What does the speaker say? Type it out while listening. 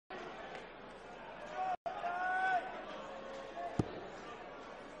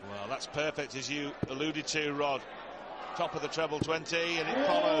that's perfect, as you alluded to, Rod. Top of the treble 20, and it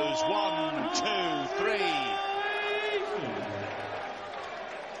follows 1, 2, 3.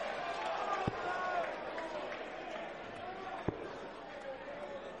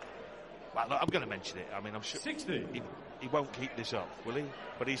 Well, look, I'm going to mention it. I mean, I'm sure 60. He won't keep this up, will he?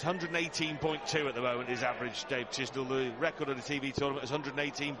 But he's 118.2 at the moment, his average, Dave Chisnall. The record of the TV tournament is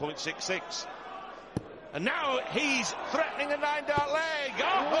 118.66. And now he's threatening a 9-dart leg.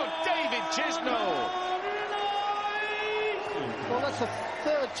 Oh, David Chisnall! Well, that's the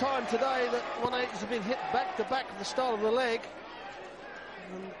third time today that 180s have been hit back-to-back at the start of the leg.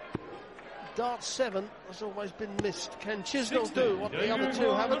 And dart 7 has always been missed. Can Chisnall do what the other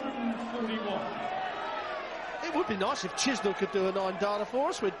two haven't? It would be nice if Chisnall could do a 9-darter for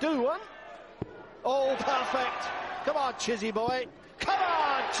us. We'd do one. Oh, perfect. Come on, Chizzy boy. Come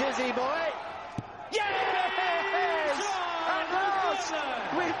on, Chizzy boy. Yes! At last!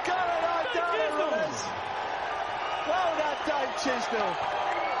 We've got a 9-darter, Runners. Well done, Dave Chisnall.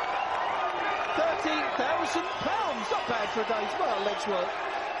 £13,000. Not bad for a day's leg's work.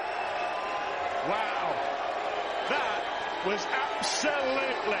 Wow. That was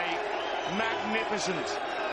absolutely magnificent.